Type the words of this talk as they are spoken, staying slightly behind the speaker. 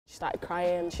started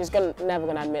crying. She's never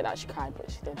gonna admit that she cried, but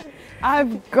she did.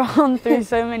 I've gone through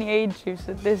so many age groups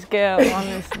with this girl,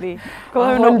 honestly.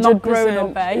 Grown up, not grown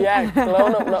up, eh? Yeah,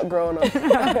 grown up, not grown up.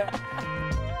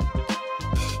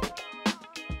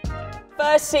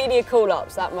 First senior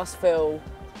call-ups, that must feel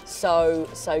so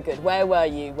good. Where were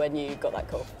you when you got that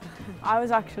call? I was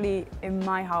actually in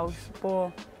my house, but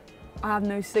I have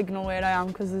no signal where I am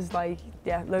because there's like,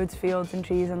 yeah, loads of fields and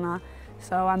trees and that.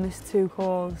 So I missed 2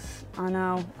 calls. I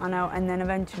know. And then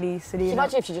eventually Sarina.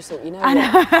 Imagine if you just thought, you know I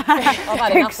know. what? I've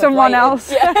had Pick someone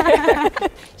else. Yeah.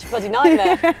 It's a bloody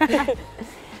nightmare.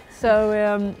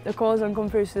 So the calls don't come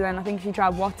through, so then I think she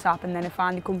tried WhatsApp, and then it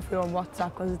finally come through on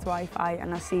WhatsApp because it's Wi-Fi,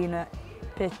 and I seen a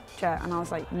picture and I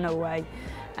was like, no way.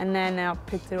 And then I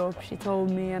picked it up, she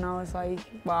told me, and I was like,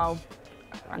 wow,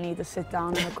 I need to sit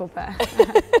down in a cuppa.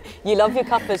 You love your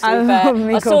cuppers, to be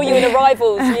fair. I saw you in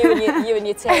Arrivals, you and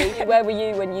your tea. Where were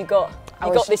you when you got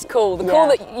this call? The call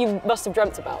that you must have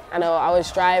dreamt about. I know, I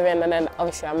was driving and then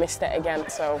obviously I missed it again,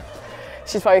 so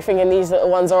she's probably thinking these little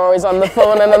ones are always on the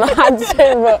phone and then I had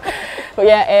to, but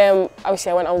yeah,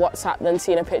 obviously I went on WhatsApp, then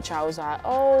seen a picture, I was like,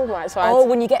 oh my. So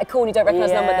when you get a call and you don't recognise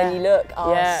the number, then you look,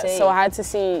 yeah, I see. So I had to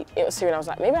see, it was Sarina, I was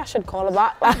like, maybe I should call her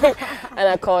back. And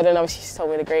I called and obviously she told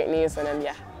me the great news, and then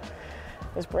yeah,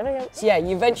 it was brilliant. So yeah,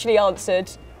 you eventually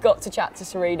answered, got to chat to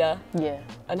Sarina. Yeah.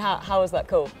 And how was that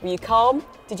call? Were you calm?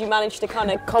 Did you manage to kind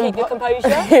of keep your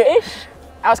composure-ish?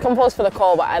 I was composed for the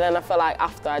call, but then I feel like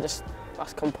after I just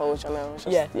lost composure and I was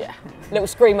just, yeah. Little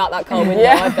scream out that car window,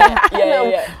 yeah. I bet.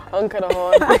 Yeah. Honk of the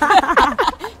horn.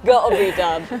 Gotta be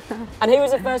done. And who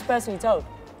was the first person you told?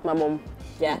 My mum.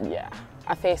 Yeah? Yeah.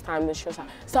 I FaceTimed and she was like,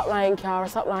 stop lying, Kiara,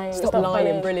 stop lying. Stop lying,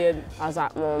 funny. Brilliant. I was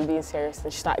like, Mum, I'm being serious.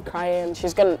 And she started crying.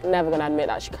 She's never gonna admit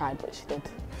that she cried, but she did.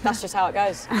 That's just how it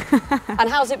goes. And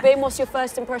how's it been? What's your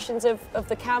first impressions of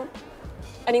the camp?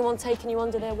 Anyone taking you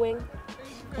under their wing?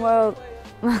 Well,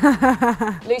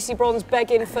 Lucy Bronze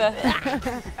begging to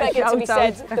be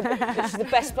said that she's the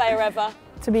best player ever.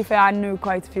 To be fair, I knew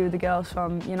quite a few of the girls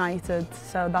from United,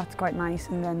 so that's quite nice.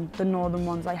 And then the northern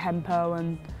ones like Hempo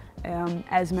and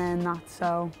Esme and that.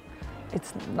 So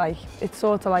it's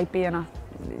sort of like being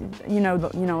you know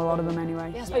a lot of them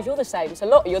anyway. Yeah, I suppose you're the same. It's a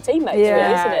lot of your teammates, really,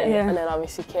 isn't it? Yeah. And then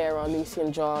obviously Kira, Lucy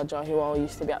and George, who all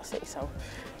used to be at City. So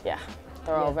yeah,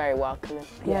 they're all very welcoming.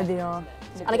 Yeah, they are.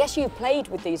 And I guess you played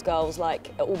with these girls like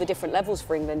at all the different levels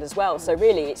for England as well. So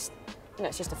really, it's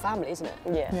just a family, isn't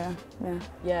it?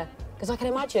 Yeah. Because I can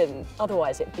imagine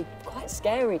otherwise it'd be quite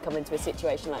scary coming to a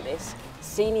situation like this.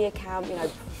 Senior camp,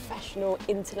 professional,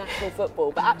 international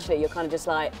football, but actually you're kind of just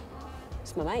like,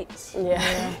 it's my mates.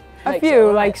 Yeah. A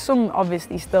few, like some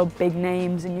obviously still big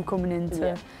names, and you're coming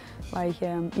into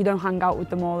you don't hang out with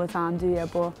them all the time, do you?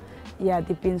 But yeah,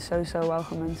 they've been so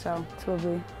welcoming, so it's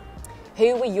lovely.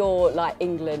 Who were your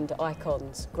England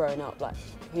icons growing up? Like,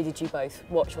 who did you both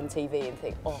watch on TV and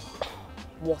think, oh,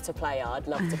 what a player, I'd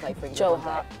love to play for England? Joe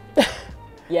Hart.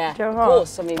 Yeah, Joe of Hart.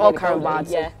 course. I mean, or Karen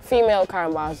Bardsley. Yeah. Female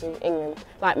Karen Bardsley, England.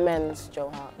 Like men's Joe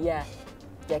Hart. Yeah.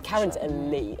 Yeah, Karen's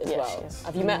elite as well. She is.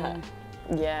 Have you met her?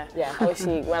 Yeah.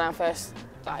 Obviously, when I first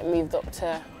moved up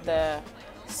to the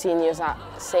seniors at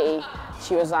City,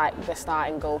 she was like the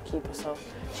starting goalkeeper, so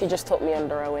she just took me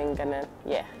under her wing, and then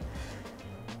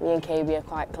me and KB are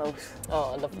quite close.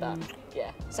 Oh, I love that.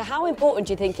 Yeah. So how important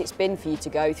do you think it's been for you to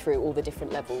go through all the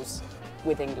different levels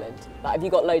with England? Like, have you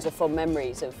got loads of fond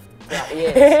memories of throughout the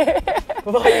years?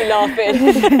 Why are you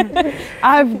laughing?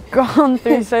 I've gone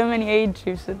through so many age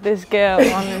groups with this girl,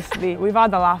 honestly. We've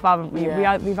had a laugh, haven't we?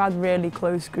 Yeah. We've had really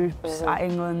close groups at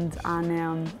England,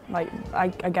 and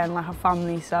again, like a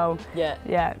family, so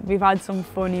yeah, we've had some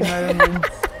funny moments.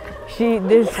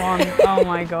 This one, oh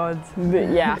my God. But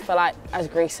yeah, I feel like, as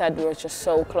Grace said, we were just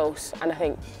so close, and I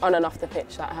think on and off the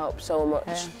pitch that helped so much.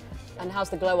 Yeah. And how's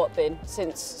the glow up been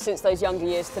since those younger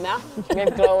years to now?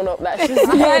 We've grown up, that's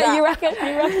just yeah, you reckon?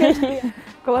 Yeah.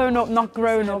 Grown up, not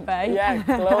grown up, eh? Yeah,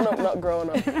 grown up, not grown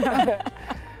up.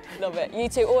 Love it. You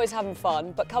two always having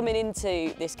fun, but coming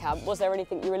into this camp, was there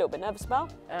anything you were a little bit nervous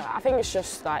about? I think it's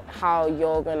just like how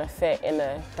you're going to fit in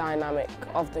the dynamic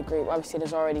of the group. Obviously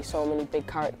there's already so many big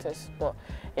characters, but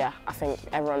yeah, I think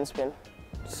everyone's been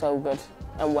so good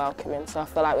and welcoming, so I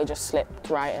feel like we just slipped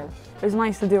right in. It was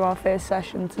nice to do our first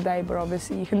session today, but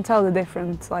obviously you can tell the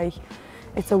difference. Like,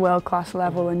 it's a world-class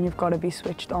level and you've got to be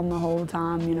switched on the whole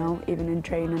time, even in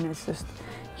training. It's just,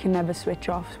 you can never switch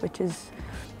off, which is,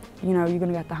 you're going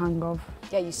to get the hang of.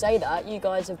 Yeah, you say that. You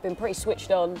guys have been pretty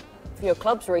switched on for your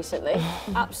clubs recently.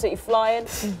 Absolutely flying.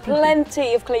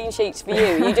 Plenty of clean sheets for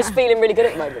you. You're just feeling really good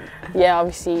at the moment. Yeah,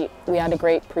 obviously we had a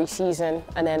great pre-season,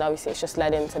 and then obviously it's just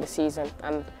led into the season,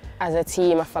 and as a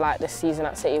team, I feel like this season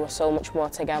at City was so much more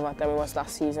together than we was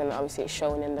last season. Obviously, it's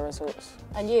showing in the results.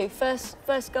 And you, first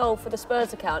goal for the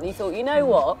Spurs account, and you thought, you know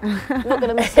what, I'm not going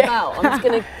to mess about.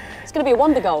 It's going to be a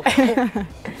wonder goal.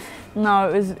 No,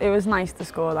 it was nice to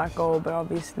score that goal, but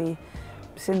obviously,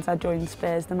 since I joined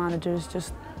Spurs, the manager's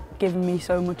just given me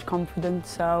so much confidence.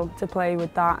 So to play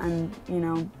with that and, you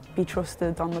know, be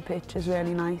trusted on the pitch is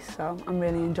really nice. So I'm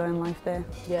really enjoying life there.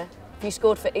 Yeah. Have you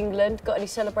scored for England? Got any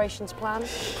celebrations planned?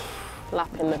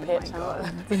 Lapping the pitch.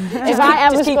 If I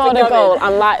ever scored a goal,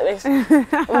 I'm like this.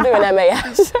 I'm doing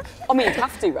MAS. I mean, you'd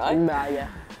have to, right? Nah, yeah.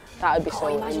 That would be so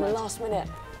imagine the last minute.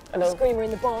 Screamer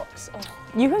in the box. Oh.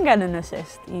 You can get an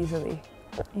assist easily.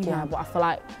 Yeah, but I feel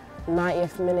like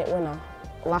 90th minute winner,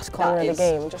 last corner of the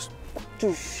game, just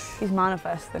he's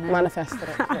manifesting it. Manifested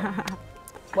it. Yeah.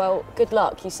 Well, good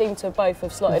luck. You seem to both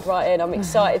have slotted right in. I'm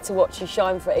excited to watch you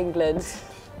shine for England.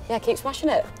 Yeah, keep smashing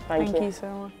it. Thank you so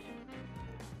much.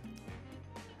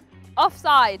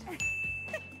 Offside.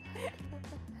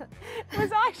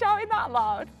 Was I shouting that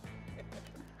loud?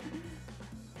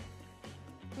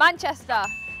 Manchester.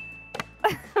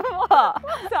 What?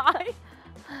 What's that?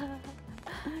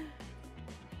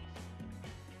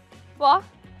 What?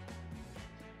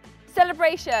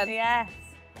 Celebration. Yes.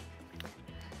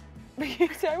 Were you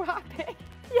so happy?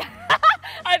 Yeah.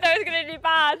 I thought it was going to be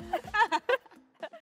bad.